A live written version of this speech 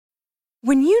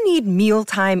When you need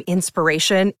mealtime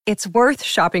inspiration, it's worth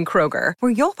shopping Kroger,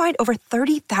 where you'll find over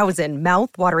 30,000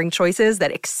 mouth-watering choices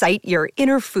that excite your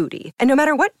inner foodie. And no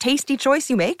matter what tasty choice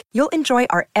you make, you'll enjoy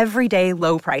our everyday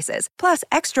low prices, plus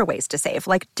extra ways to save,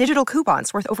 like digital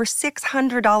coupons worth over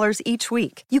 $600 each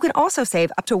week. You can also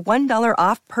save up to $1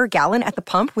 off per gallon at the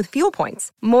pump with fuel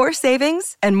points. More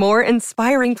savings and more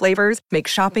inspiring flavors make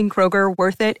shopping Kroger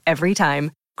worth it every time.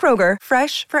 Kroger,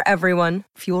 fresh for everyone.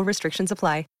 Fuel restrictions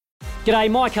apply. G'day,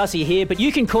 Mike Hussey here, but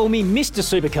you can call me Mr.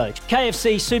 Supercoach.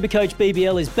 KFC Supercoach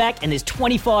BBL is back and there's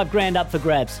 25 grand up for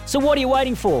grabs. So what are you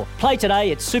waiting for? Play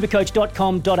today at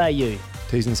supercoach.com.au.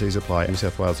 T's and C's apply. New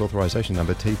South Wales authorisation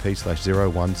number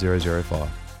TP/01005.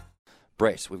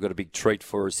 Brett, we've got a big treat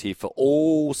for us here for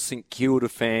all St Kilda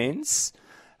fans.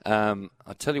 I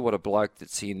tell you what, a bloke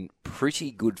that's in pretty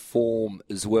good form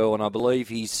as well, and I believe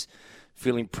he's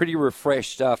feeling pretty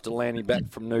refreshed after landing back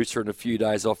from Noosa and a few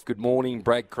days off. Good morning,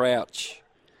 Brad Crouch.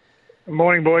 Good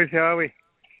morning, boys. How are we?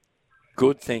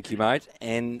 Good, thank you, mate.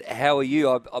 And how are you?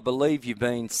 I believe you've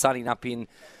been sunning up in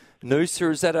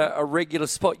Noosa. Is that a regular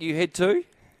spot you head to?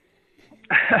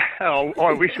 Oh,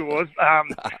 I wish it was.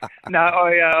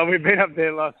 We've been up there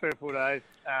the last 3 or 4 days.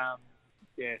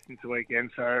 Since the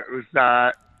weekend. So it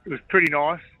was pretty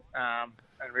nice. And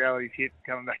reality's hit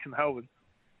coming back to Melbourne.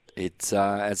 It's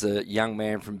as a young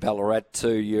man from Ballarat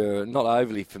too, you're not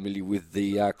overly familiar with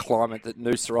the climate that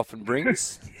Noosa often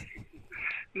brings.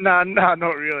 No,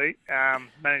 not really.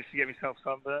 Managed to get myself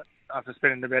sunburnt after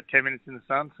spending about 10 minutes in the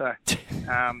sun. So,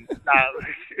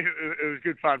 it was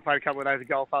good fun. Played a couple of days of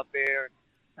golf up there.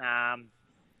 And,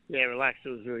 relaxed. It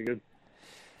was really good.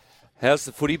 How's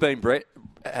the footy been, Brett?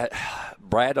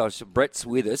 Brad, Brett's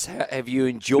with us. Have you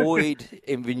enjoyed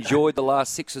the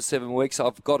last 6 or 7 weeks?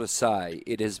 I've got to say,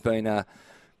 it has been an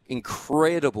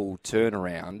incredible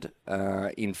turnaround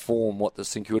in form what the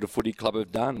St Kilda Footy Club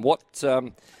have done. What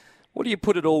do you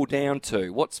put it all down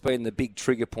to? What's been the big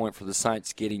trigger point for the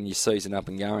Saints getting your season up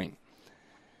and going?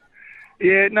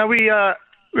 Yeah, no, we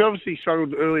obviously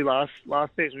struggled early last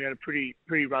season. We had a pretty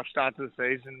rough start to the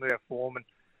season with our form,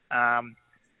 and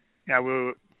there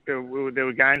were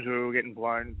games where we were getting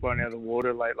blown out of the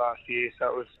water late last year.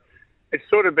 So it's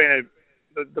sort of been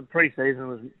the pre-season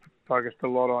was focused a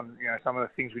lot on some of the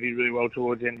things we did really well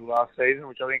towards the end of last season,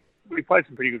 which I think we played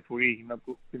some pretty good footy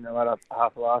in the latter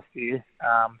half of last year.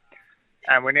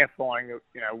 And we're now finding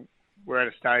that we're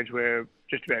at a stage where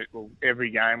just about every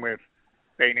game we've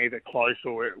been either close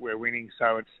or we're winning.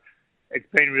 So it's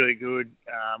been really good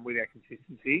with our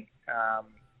consistency.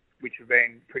 Which we've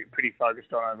been pretty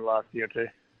focused on over the last year or two.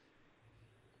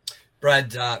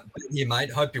 Brad, yeah,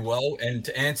 mate, hope you're well. And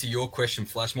to answer your question,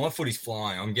 Flash, my footy's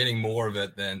flying. I'm getting more of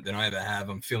it than I ever have.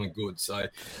 I'm feeling good, so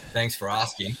thanks for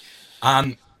asking.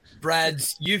 Brad,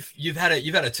 you've had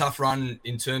a tough run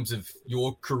in terms of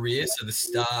your career. So the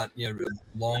start,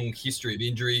 long history of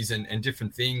injuries and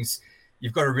different things.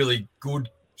 You've got a really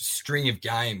good string of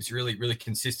games, really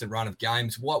consistent run of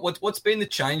games. What's been the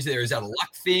change there? Is that a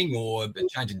luck thing or a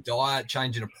change in diet,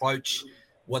 change in approach?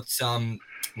 What's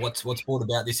brought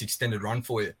about this extended run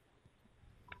for you?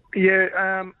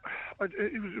 Yeah,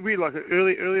 it was weird. Like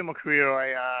early in my career,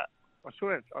 I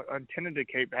tended to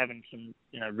keep having some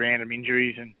random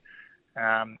injuries, and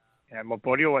my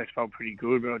body always felt pretty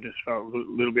good, but I just felt a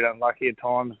little bit unlucky at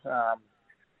times.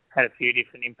 Had a few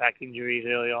different impact injuries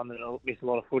early on that I missed a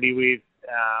lot of footy with.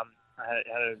 I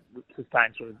had a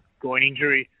sustained sort of groin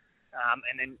injury,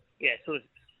 and then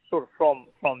sort of from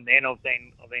then I've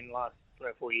been the last 3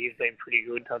 or 4 years been pretty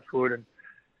good, touch wood, and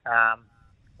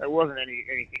there wasn't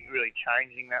anything really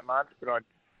changing that much, but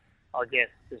I guess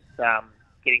just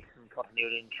getting some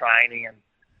continuity in training and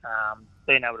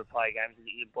being able to play games,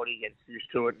 your body gets used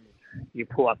to it and you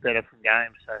pull up better from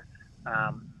games. So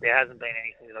there hasn't been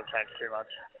anything that I've changed too much.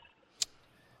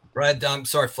 Brad,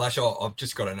 sorry, Flash, I've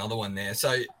just got another one there.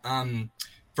 So,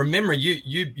 from memory,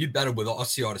 you battled with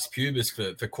osteitis pubis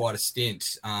for quite a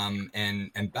stint,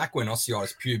 and back when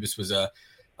osteitis pubis was a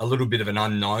little bit of an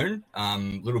unknown, a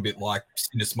little bit like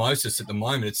syndesmosis at the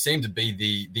moment, it seemed to be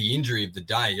the injury of the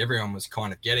day. Everyone was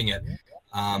kind of getting it.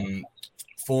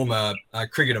 Former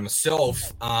cricketer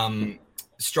myself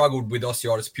struggled with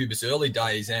osteitis pubis early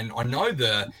days, and I know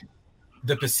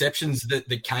the perceptions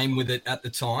that came with it at the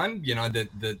time,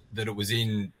 that it was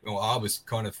in, or I was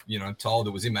kind of, told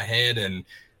it was in my head, and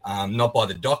not by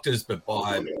the doctors, but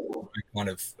by kind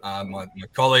of my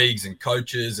colleagues and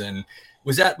coaches. And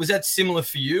was that similar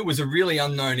for you? Was a really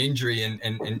unknown injury, and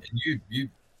you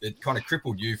it kind of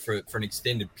crippled you for an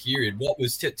extended period.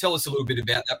 Tell us a little bit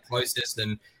about that process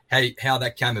and how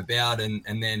that came about, and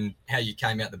then how you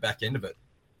came out the back end of it.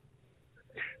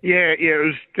 Yeah, there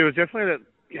was definitely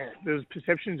there was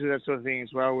perceptions of that sort of thing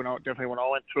as well. When I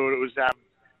went through it, it was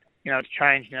it's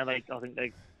changed now. I think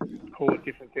they call it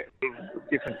different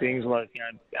things like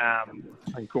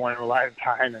like groin-related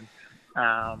pain and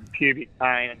pubic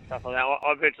pain and stuff like that.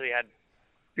 I virtually had a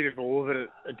bit of all of it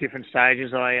at different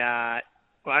stages. I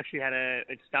actually had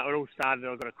it all started.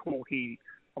 I got a corky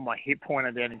on my hip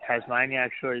pointer down in Tasmania,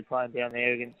 actually playing down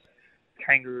there against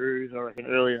Kangaroos, I reckon,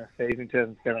 early in the season,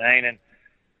 2017, and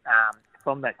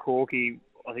from that corky,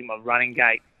 I think my running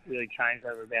gait really changed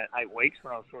over about 8 weeks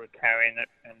when I was sort of carrying it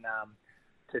and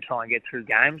to try and get through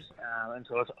games. And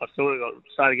so I sort of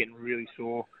started getting really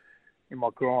sore in my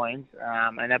groins,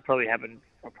 and that probably happened.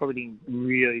 I probably didn't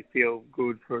really feel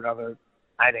good for another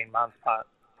 18 months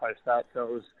post that.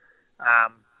 So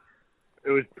it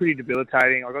was pretty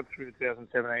debilitating. I got through the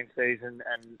 2017 season,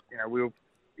 and we were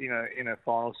in a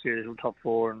final series, we were top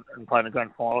four and playing the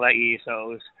grand final that year. So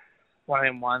it was one of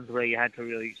them ones where you had to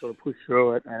really sort of push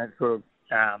through it, and it sort of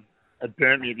it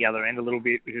burnt me at the other end a little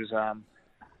bit because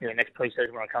next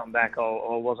pre-season when I come back, I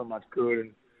wasn't much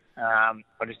good, and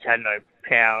I just had no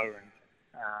power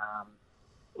and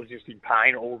was just in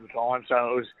pain all the time.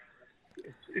 So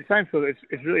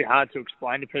it's really hard to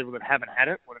explain to people that haven't had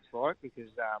it what it's like,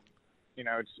 because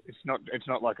it's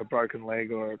not like a broken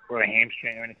leg or a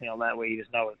hamstring or anything like that where you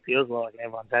just know what it feels like, and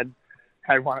everyone's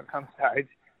had one at some stage.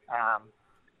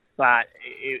 But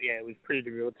it was pretty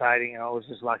debilitating, and I was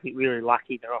just really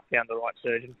lucky that I found the right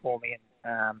surgeon for me,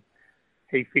 and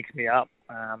he fixed me up,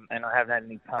 and I haven't had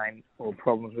any pain or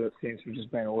problems with it since, which has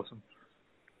been awesome.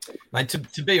 Mate,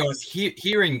 to be honest,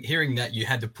 hearing that you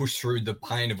had to push through the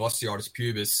pain of osteitis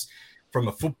pubis from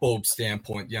a football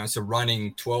standpoint, so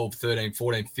running 12, 13,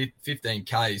 14, 15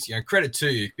 Ks, credit to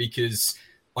you, because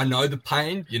I know the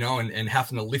pain, and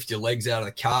having to lift your legs out of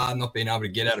the car, not being able to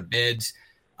get out of bed,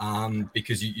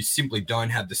 because you simply don't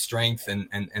have the strength and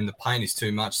the pain is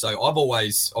too much. So I've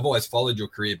always followed your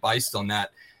career based on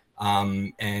that.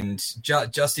 And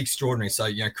just extraordinary. So,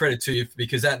 credit to you,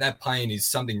 because that pain is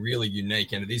something really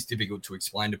unique, and it is difficult to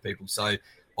explain to people. So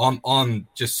I'm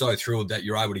just so thrilled that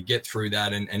you're able to get through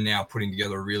that and now putting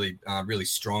together a really, really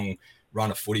strong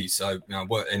run of footy. So,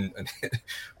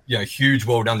 huge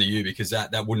well done to you, because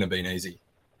that wouldn't have been easy.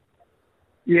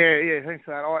 Yeah, thanks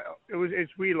for that.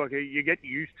 It's weird, like you get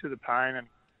used to the pain,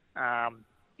 and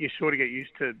you sort of get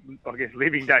used to, I guess,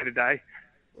 living day to day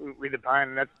with the pain,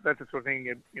 and that's the sort of thing,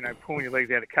 pulling your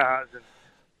legs out of cars, and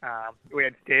we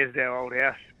had stairs at our old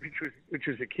house, which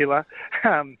was a killer.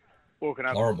 Walking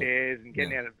up the stairs and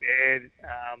getting out of bed,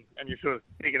 and you're sort of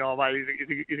thinking, oh mate, is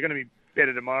it going to be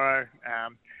better tomorrow?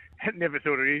 It never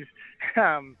sort of is.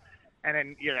 And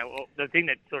then the thing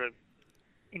that sort of,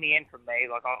 in the end for me,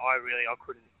 like I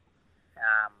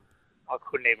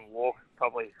couldn't even walk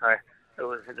properly. So it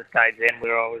was at the stage then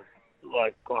where I was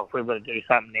like, oh, we've got to do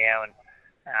something now, and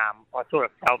I sort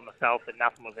of felt myself that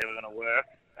nothing was ever going to work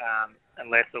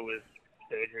unless it was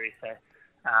surgery. So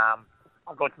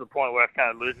I got to the point where I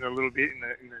started losing a little bit in the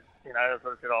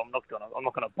so I said, oh, I'm not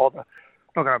going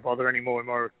to bother anymore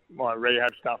with my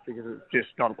rehab stuff, because it's just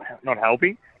not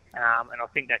helping. And I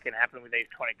think that can happen with these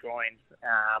chronic groins.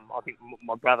 I think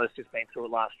my brother's just been through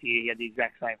it last year. He had the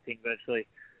exact same thing virtually,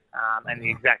 and the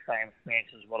exact same experience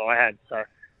as what I had. So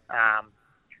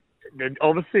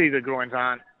obviously the groins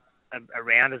aren't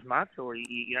around as much, or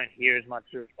you don't hear as much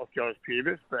of osteitis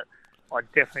pubis, but I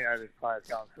definitely know there's players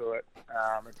going through it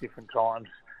at different times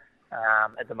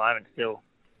at the moment still.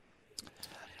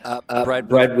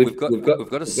 Brad, we've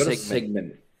got a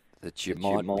segment that you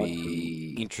might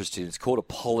be interested in. It's called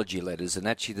Apology Letters, and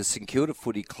actually the St Kilda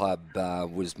Footy Club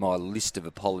was my list of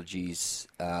apologies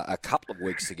a couple of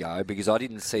weeks ago, because I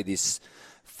didn't see this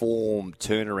form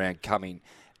turnaround coming.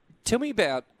 Tell me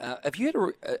about, have you had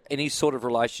any sort of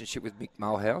relationship with Mick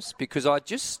Mulhouse? Because I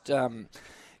just,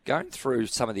 going through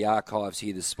some of the archives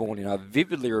here this morning, I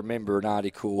vividly remember an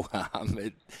article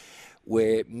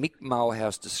where Mick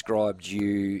Mulhouse described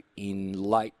you in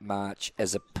late March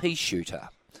as a pea shooter.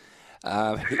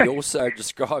 He also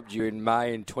described you in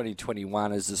May in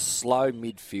 2021 as a slow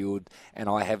midfield, and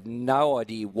I have no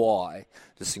idea why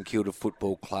the St Kilda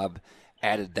Football Club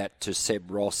added that to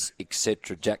Seb Ross,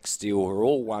 etc., Jack Steele, who are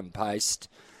all one-paced.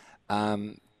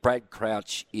 Brad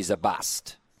Crouch is a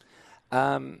bust.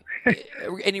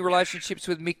 Any relationships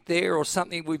with Mick there, or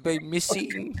something we've been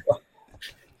missing?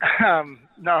 No,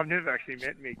 I've never actually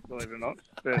met Mick, believe it or not.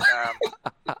 But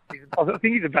I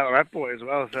think he's a Ballarat boy as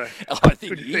well, so I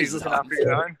think he is. Looking after his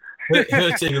own. It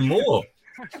hurts even more.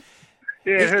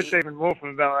 Yeah, it hurts even more from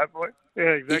a Ballarat boy. Yeah,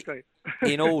 exactly.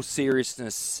 In all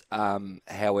seriousness,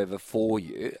 however, for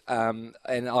you, and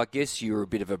I guess you're a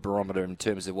bit of a barometer in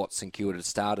terms of what St Kilda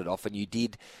started off, and you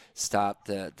did start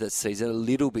the season a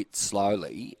little bit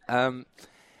slowly.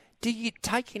 Do you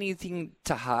take anything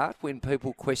to heart when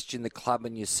people question the club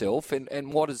and yourself,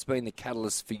 and what has been the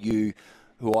catalyst for you,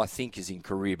 who I think is in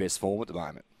career best form at the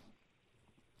moment?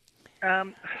 A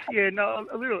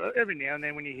little. Every now and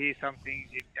then when you hear some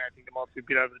things, you think it might be a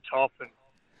bit over the top,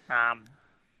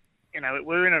 and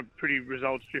we're in a pretty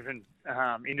results-driven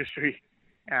industry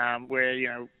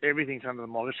where everything's under the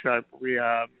microscope. We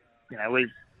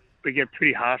get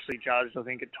pretty harshly judged, I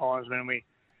think, at times when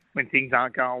things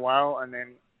aren't going well, and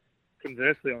then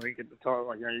conversely, I think at the time,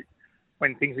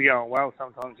 when things are going well,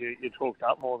 sometimes you're talked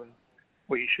up more than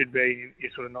what you should be.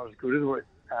 You're sort of not as good as what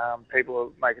people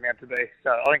are making out to be. So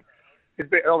I think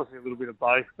it's obviously a little bit of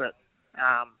both, but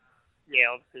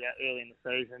obviously early in the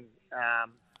season,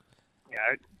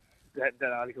 that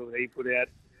article that he put out,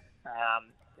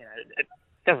 it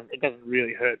doesn't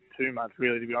really hurt too much,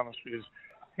 really, to be honest, because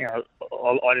I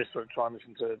just sort of try and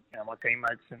listen to my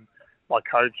teammates and my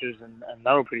coaches, and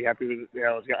they were pretty happy with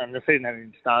how it was going. And the season hadn't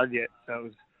even started yet, so it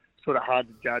was sort of hard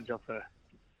to judge off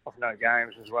no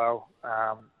games as well.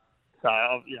 So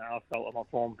I felt like my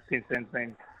form since then's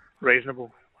been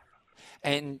reasonable.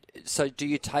 And so, do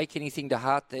you take anything to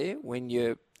heart there when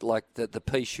you're like the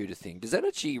pea shooter thing? Does that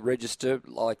actually register?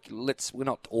 Like, we're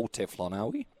not all Teflon, are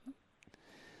we?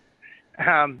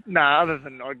 No, other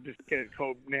than I just get it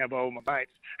called now by all my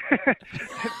mates.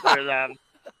 But,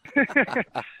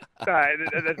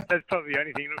 that's probably the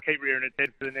only thing that'll keep rearing its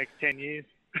head for the next 10 years.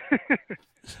 I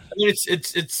mean,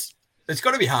 it's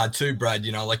got to be hard too, Brad.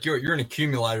 Like you're an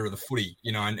accumulator of the footy,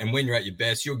 and when you're at your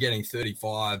best, you're getting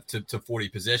 35 to 40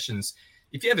 possessions.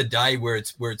 If you have a day where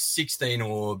it's 16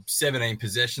 or 17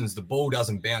 possessions, the ball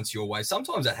doesn't bounce your way.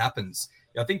 Sometimes that happens.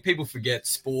 I think people forget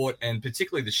sport, and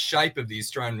particularly the shape of the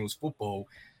Australian rules football.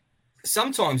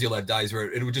 Sometimes you'll have days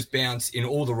where it will just bounce in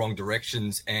all the wrong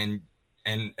directions, and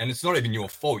it's not even your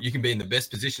fault. You can be in the best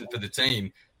position for the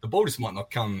team. The ball just might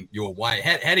not come your way.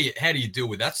 How do you deal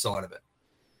with that side of it?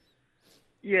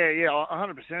 Yeah,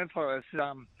 100%.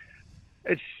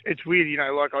 It's weird,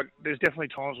 there's definitely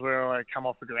times where I come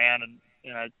off the ground and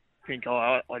think,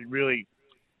 I really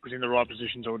was in the right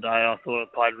positions all day. I thought I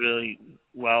played really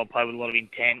well, played with a lot of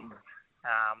intent.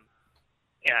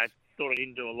 Thought I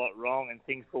didn't do a lot wrong, and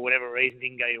things for whatever reason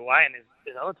didn't go your way. And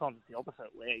there's other times it's the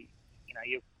opposite, where maybe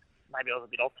I was a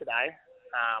bit off today,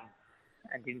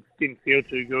 and didn't feel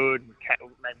too good.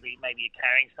 Maybe you're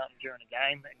carrying something during a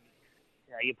game, and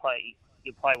you play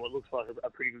what looks like a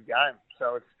pretty good game.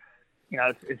 So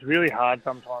it's really hard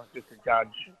sometimes just to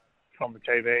judge from the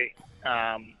TV,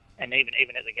 and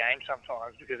even at the game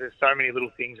sometimes, because there's so many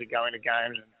little things that go into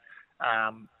games,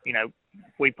 and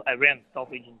we around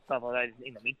stoppage and stuff like that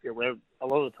in the midfield, we're a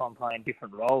lot of the time playing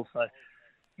different roles. So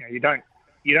you don't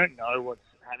know what's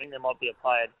happening. There might be a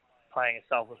player playing a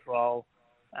selfless role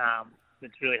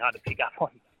that's really hard to pick up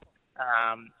on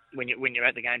when you're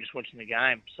at the game, just watching the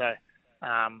game. So.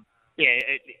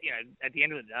 At the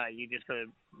end of the day, you just got to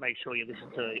make sure you listen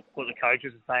to what the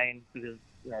coaches are saying, because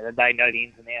they know the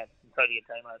ins and outs, and so do your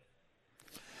teammates.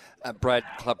 Brad,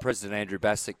 Club President Andrew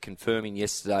Bassett confirming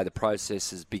yesterday the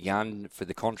process has begun for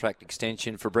the contract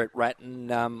extension for Brett Ratten.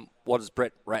 What does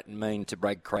Brett Ratten mean to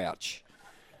Brad Crouch?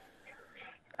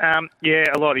 A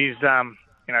lot. He's been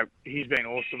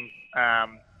awesome.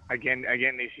 Again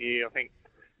this year. I think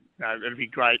it'd be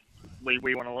great.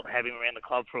 We want to have him around the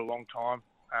club for a long time.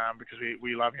 Because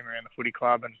we love him around the footy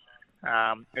club, and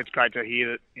it's great to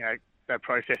hear that that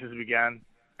process has begun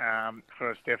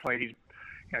for us. Definitely, he's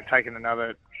taken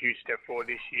another huge step forward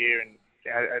this year, and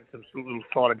had some little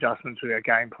slight adjustments to our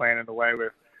game plan and the way we've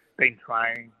been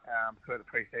training for the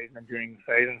pre-season and during the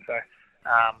season. So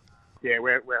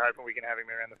we're hoping we can have him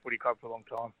around the footy club for a long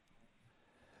time.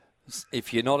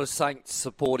 If you're not a Saints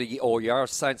supporter, or you're a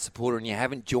Saints supporter and you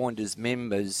haven't joined as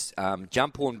members,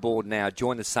 jump on board now.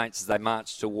 Join the Saints as they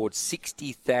march towards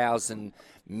 60,000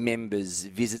 members.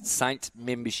 Visit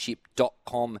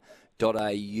saintmembership.com.au.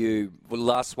 The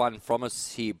last one from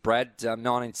us here, Brad.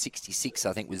 1966,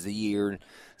 I think, was the year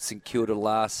St Kilda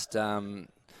last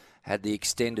had the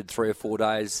extended 3 or 4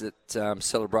 days that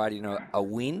celebrating a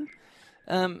win.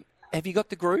 Have you got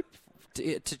the group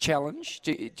to challenge?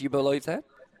 Do you believe that?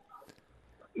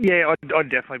 Yeah, I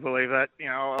definitely believe that.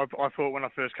 I thought when I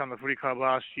first came to the footy club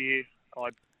last year, I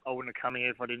wouldn't have come here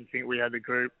if I didn't think we had the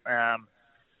group. I'm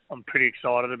pretty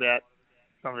excited about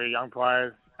some of the young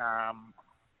players,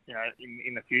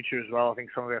 in the future as well. I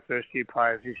think some of our first-year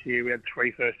players this year, we had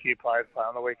 3 first-year players play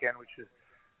on the weekend, which is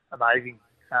amazing.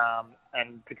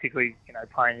 And particularly,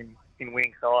 playing in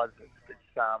winning sides.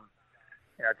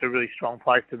 It's a really strong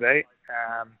place to be.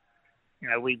 We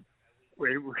know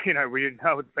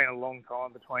it's been a long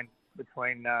time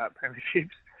between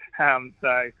premierships.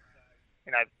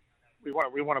 We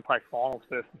want to play finals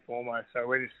first and foremost. So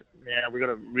we've got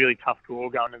a really tough draw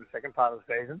going into the second part of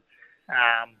the season.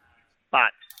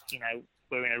 But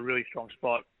we're in a really strong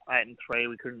spot. 8-3,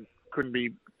 we couldn't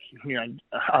be,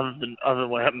 other than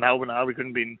where Melbourne are, we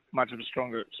couldn't be in much of a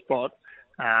stronger spot.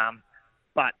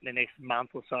 But the next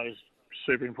month or so is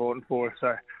super important for us.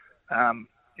 So,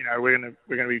 we're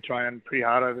gonna be trying pretty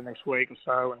hard over the next week or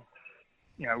so, and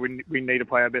we need to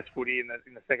play our best footy in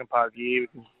the second part of the year.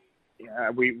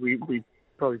 We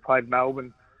probably played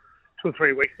Melbourne 2 or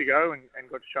 3 weeks ago and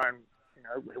got shown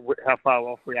how far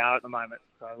off we are at the moment.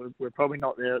 So we're probably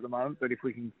not there at the moment, but if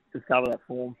we can discover that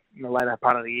form in the later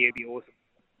part of the year, it'd be awesome.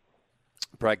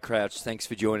 Brad Crouch, thanks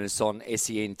for joining us on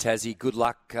SEN Tassie. Good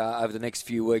luck over the next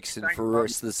few weeks and Thanks, for the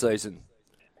rest of the season.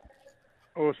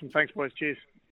 Awesome. Thanks, boys. Cheers.